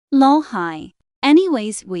Lol hi.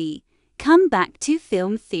 Anyways, we come back to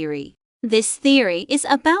film theory. This theory is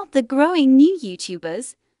about the growing new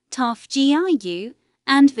YouTubers, Toph Giu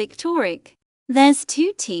and Victoric. There's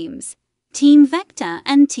two teams, Team Vector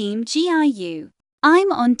and Team Giu.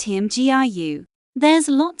 I'm on Team Giu. There's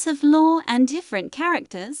lots of lore and different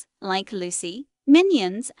characters, like Lucy,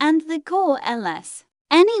 Minions and the Core LS.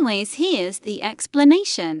 Anyways, here's the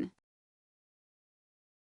explanation.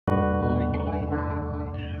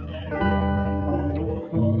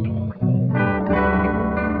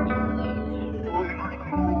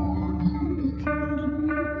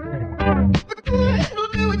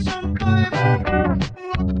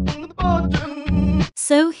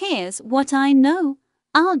 So here's what I know.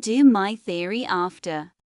 I'll do my theory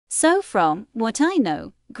after. So from what I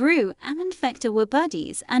know, Gru and Vector were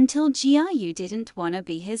buddies until Giu didn't wanna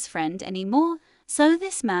be his friend anymore, so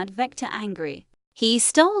this mad Vector angry. He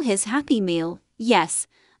stole his Happy Meal, yes,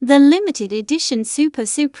 the limited edition Super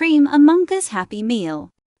Supreme Among Us Happy Meal.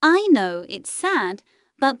 I know it's sad,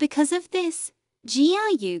 but because of this,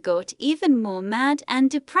 Giu got even more mad and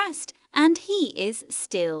depressed, and he is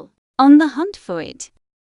still on the hunt for it.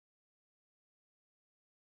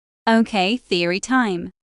 Okay, theory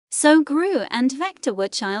time. So Gru and Vector were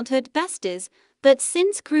childhood besties, but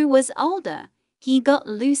since Gru was older, he got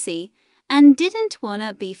Lucy and didn't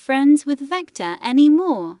wanna be friends with Vector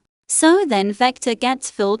anymore. So then Vector gets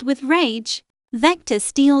filled with rage. Vector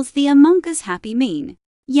steals the Among Us Happy Meal.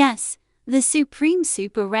 Yes, the supreme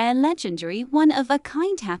super rare legendary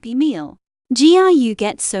one-of-a-kind Happy Meal. Giu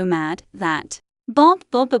gets so mad that Bob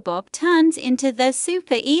turns into the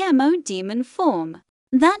super emo demon form.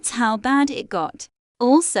 That's how bad it got.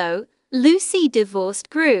 Also, Lucy divorced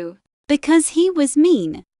Gru because he was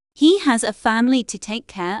mean. He has a family to take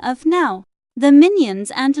care of now. The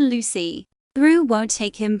Minions and Lucy. Gru won't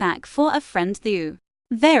take him back for a friend though.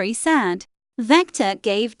 Very sad. Vector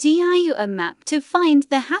gave Giu a map to find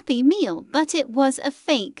the Happy Meal, but it was a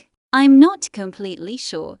fake. I'm not completely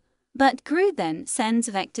sure, but Gru then sends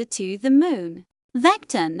Vector to the moon.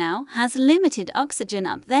 Vector now has limited oxygen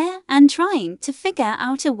up there and trying to figure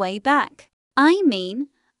out a way back. I mean,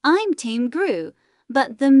 I'm Team Gru,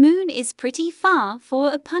 but the moon is pretty far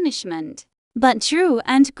for a punishment. But Drew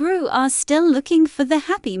and Gru are still looking for the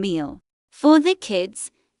Happy Meal. For the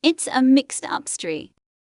kids, it's a mixed up story.